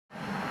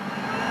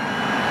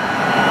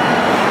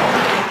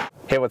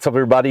Hey, what's up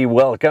everybody?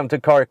 Welcome to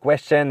Car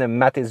Question.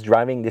 Matt is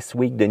driving this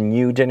week the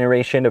new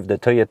generation of the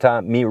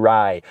Toyota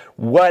Mirai.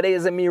 What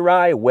is a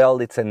Mirai?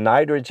 Well, it's a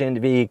hydrogen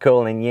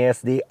vehicle, and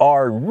yes, they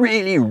are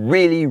really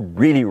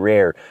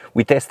rare.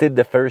 We tested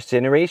the first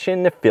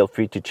generation. Feel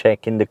free to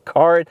check in the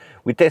card.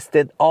 We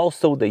tested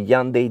also the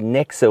Hyundai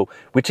Nexo,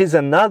 which is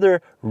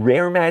another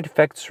rare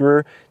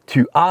manufacturer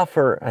to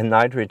offer a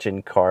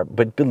hydrogen car.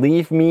 But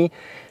believe me,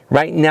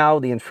 right now,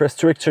 the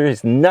infrastructure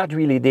is not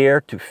really there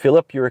to fill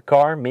up your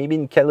car. Maybe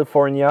in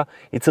California,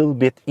 it's a little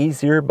bit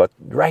easier, but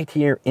right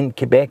here in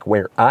Quebec,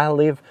 where I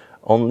live,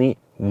 only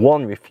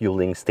one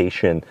refueling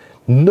station.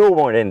 No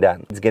more than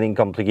that. It's getting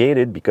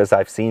complicated because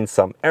I've seen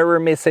some error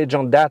message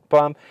on that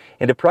pump,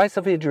 and the price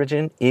of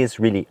hydrogen is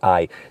really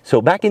high.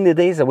 So back in the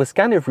days, I was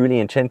kind of really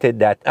enchanted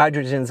that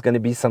hydrogen is going to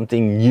be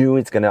something new.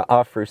 It's going to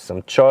offer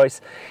some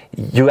choice.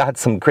 You had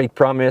some great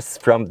promise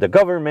from the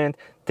government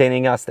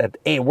telling us that,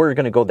 hey, we're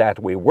going to go that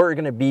way. We're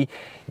going to be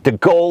the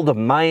gold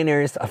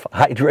miners of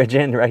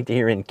hydrogen right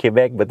here in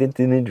Quebec, but it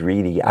didn't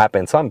really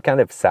happen. So I'm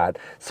kind of sad.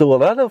 So a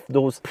lot of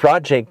those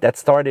projects that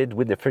started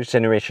with the first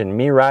generation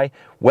Mirai,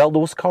 well,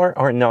 those cars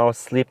are now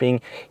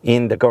sleeping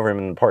in the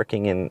government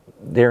parking and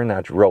they're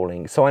not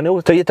rolling. So I know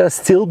Toyota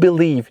still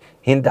believe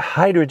in the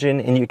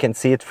hydrogen, and you can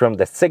see it from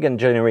the second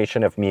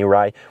generation of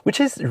Mirai, which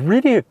is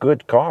really a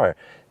good car.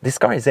 This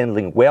car is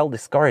handling well.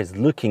 This car is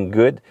looking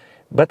good,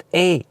 but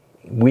hey,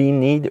 we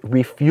need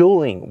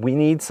refueling. We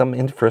need some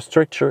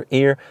infrastructure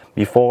here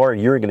before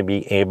you're going to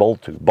be able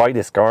to buy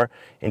this car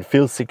and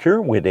feel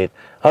secure with it.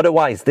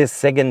 Otherwise, this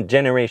second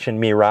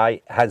generation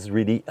Mirai has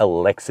really a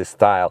Lexus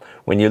style.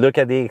 When you look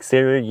at the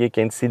exterior, you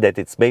can see that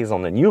it's based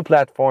on a new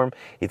platform.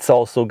 It's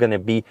also going to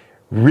be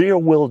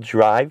rear-wheel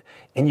drive,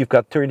 and you've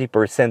got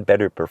 30%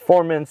 better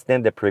performance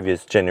than the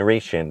previous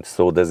generation.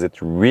 So does it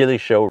really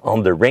show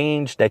on the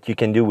range that you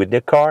can do with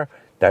the car?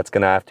 That's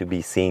going to have to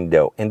be seen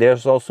though. And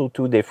there's also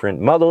two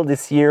different models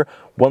this year,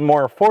 one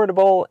more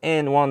affordable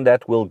and one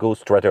that will go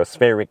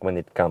stratospheric when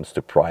it comes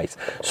to price.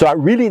 So I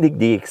really dig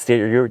the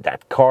exterior.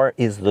 That car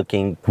is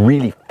looking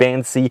really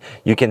fancy.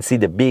 You can see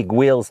the big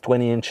wheels,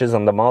 20 inches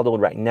on the model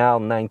right now,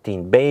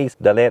 19 base,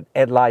 the LED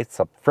headlights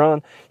up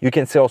front. You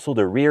can see also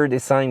the rear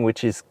design,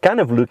 which is kind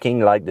of looking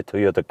like the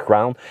Toyota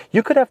Crown.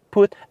 You could have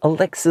put a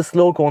Lexus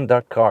logo on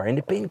that car, and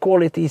the paint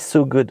quality is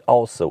so good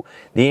also.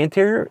 The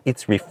interior,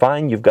 it's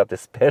refined. You've got the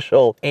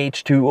special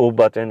H2O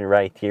button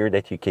right here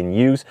that you can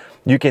use.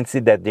 You can see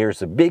that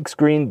there's a big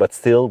screen, but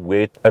still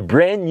with a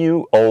brand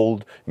new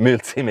old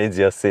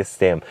multimedia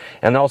system.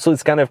 And also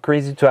it's kind of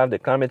crazy to have the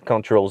climate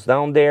controls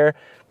down there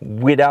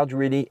without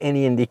really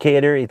any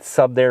indicator. It's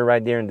up there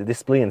right there in the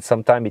display, and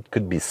sometimes it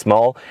could be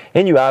small,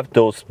 and you have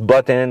those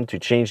buttons to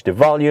change the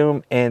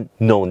volume and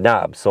no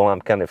knob. So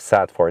I'm kind of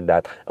sad for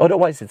that.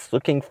 Otherwise it's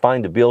looking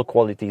fine. The build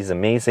quality is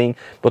amazing,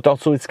 but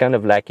also it's kind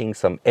of lacking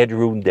some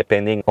headroom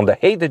depending on the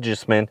height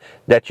adjustment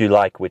that you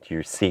like with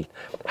your seat.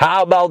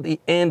 How about the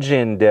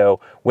engine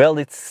though? Well,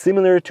 it's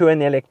similar to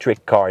an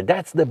electric car.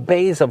 That's the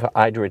base of a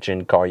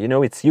hydrogen car. You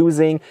know, it's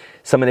using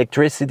some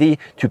electricity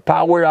to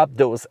power up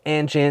those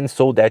engines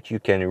so that you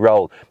can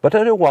roll. But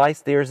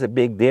otherwise, there's a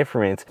big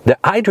difference. The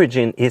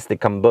hydrogen is the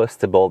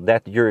combustible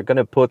that you're going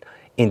to put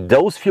in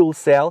those fuel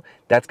cells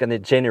that's going to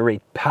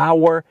generate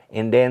power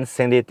and then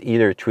send it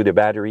either through the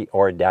battery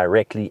or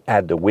directly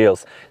at the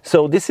wheels.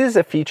 So this is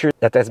a feature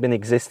that has been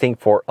existing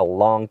for a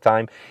long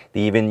time.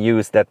 They even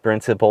used that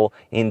principle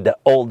in the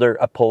older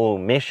Apollo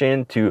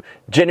mission to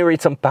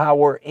generate some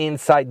power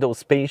inside those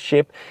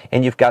spaceships,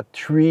 and you've got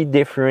 3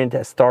 different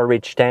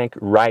storage tanks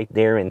right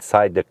there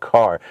inside the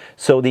car.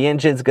 So the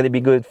engine is going to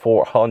be good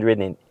for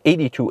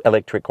 182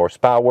 electric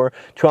horsepower,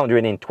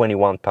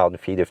 221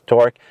 pound-feet of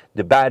torque.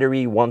 The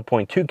battery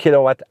 1.2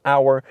 kilowatt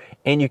hour,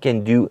 and you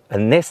can do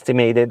an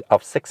estimated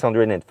of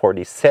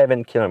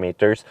 647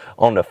 kilometers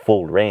on a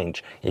full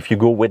range. If you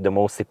go with the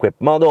most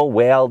equipped model,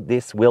 well,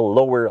 this will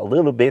lower a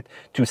little bit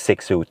to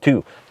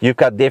 602. You've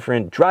got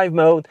different drive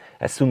mode.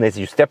 As soon as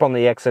you step on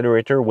the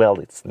accelerator, well,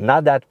 it's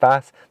not that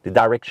fast. The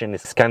direction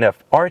is kind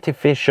of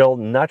artificial,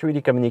 not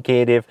really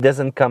communicative,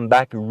 doesn't come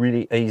back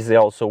really easy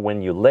also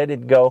when you let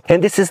it go.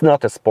 And this is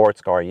not a sports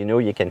car. You know,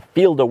 you can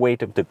feel the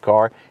weight of the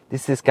car.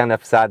 This is kind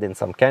of sad in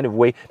some kind of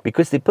way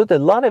because they put a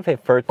lot of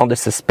effort on the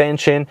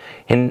suspension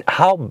and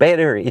how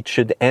better it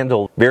should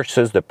handle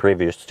versus the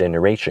previous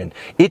generation.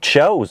 It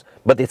shows,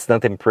 but it's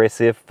not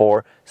impressive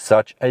for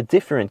such a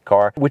different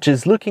car, which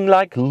is looking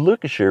like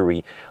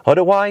luxury.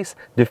 Otherwise,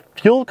 the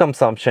fuel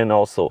consumption,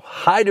 also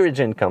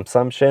hydrogen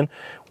consumption,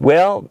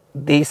 well,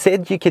 they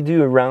said you could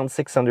do around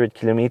 600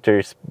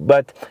 kilometers,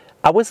 but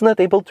I was not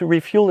able to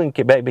refuel in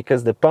Quebec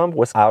because the pump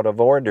was out of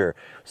order.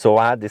 So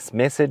I had this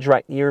message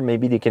right here.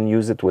 Maybe they can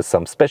use it with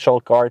some special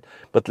card.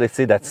 But let's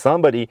say that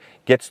somebody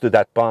gets to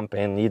that pump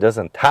and he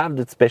doesn't have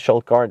that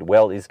special card.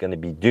 Well, he's going to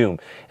be doomed.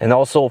 And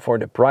also for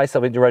the price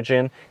of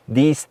hydrogen,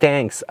 these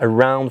tanks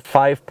around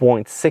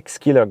 5.6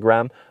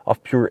 kilograms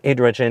of pure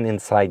hydrogen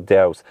inside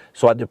those.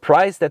 So at the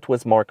price that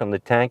was marked on the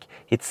tank,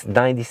 it's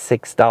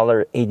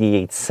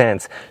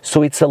 $96.88.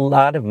 So it's a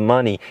lot of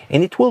money,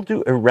 and it will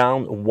do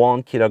around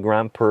 1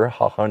 kilogram per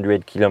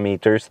 100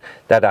 kilometers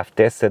that I've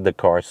tested the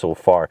car so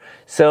far.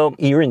 So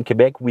here in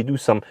Quebec, we do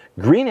some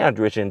green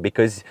hydrogen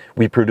because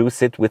we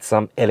produce it with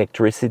some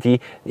electricity,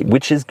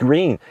 which is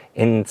green.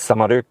 In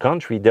some other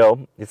country,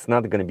 though, it's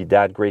not going to be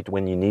that great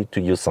when you need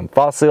to use some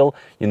fossil,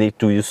 you need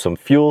to use some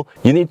fuel,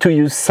 you need to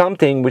use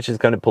something which is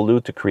going to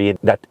pollute to create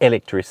that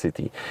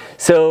electricity.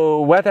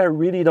 So what I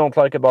really don't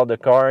like about the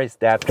car is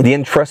that the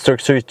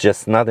infrastructure is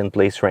just not in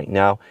place right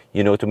now,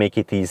 you know, to make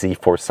it easy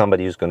for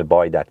somebody who's going to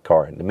buy that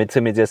car. The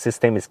multimedia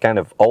system is kind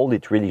of old,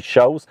 it really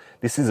shows.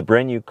 This is a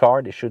brand new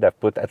car, they should have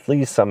put at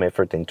least some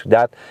effort into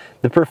that.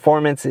 The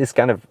performance is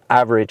kind of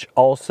average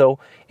also,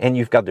 and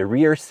you've got the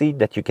rear seat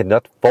that you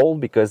cannot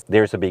fold because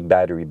there's a big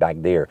battery back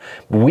there.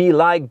 We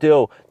like,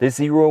 though, the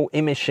zero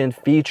emission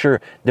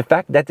feature, the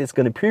fact that it's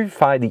going to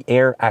purify the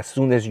air as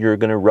soon as you're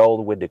going to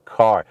roll with the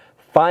car.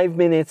 5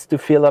 minutes to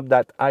fill up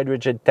that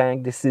hydrogen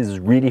tank. This is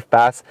really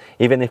fast,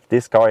 even if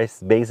this car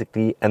is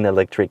basically an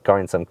electric car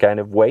in some kind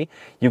of way.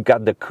 You've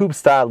got the coupe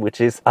style, which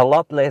is a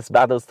lot less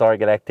Battlestar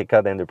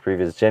Galactica than the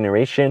previous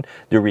generation,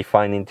 the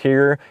refined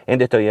interior,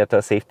 and the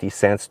Toyota Safety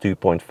Sense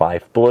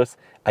 2.5 Plus.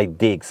 I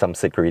dig some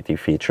security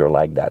feature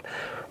like that.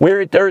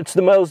 Where it hurts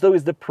the most, though,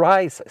 is the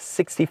price,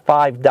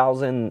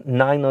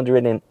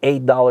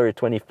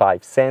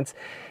 $65,908.25.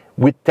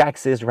 with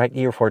taxes right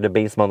here for the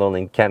base model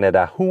in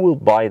Canada. Who will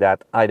buy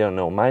that? I don't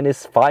know.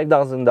 Minus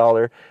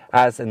 $5,000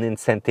 as an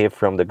incentive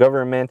from the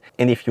government.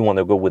 And if you want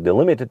to go with the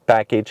limited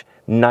package,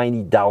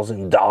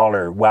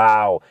 $90,000.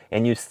 Wow.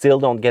 And you still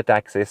don't get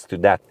access to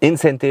that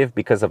incentive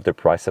because of the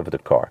price of the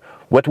car.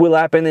 What will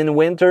happen in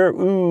winter?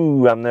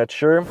 Ooh, I'm not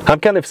sure. I'm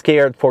kind of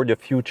scared for the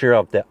future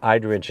of the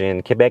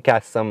hydrogen. Quebec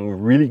has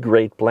some really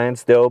great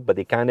plans though, but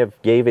they kind of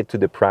gave it to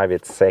the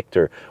private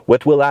sector.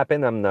 What will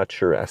happen? I'm not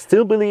sure. I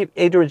still believe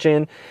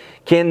hydrogen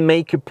can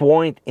make a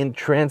point in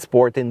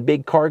transport, in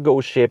big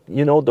cargo ship,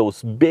 you know,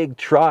 those big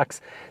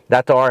trucks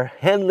that are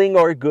handling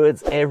our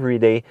goods every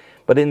day.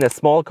 But in a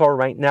small car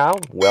right now,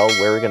 well,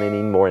 we're going to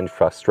need more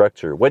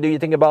infrastructure. What do you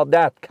think about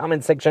that?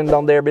 Comment section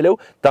down there below.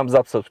 Thumbs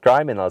up,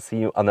 subscribe, and I'll see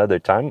you another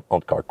time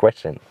on Car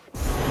Question.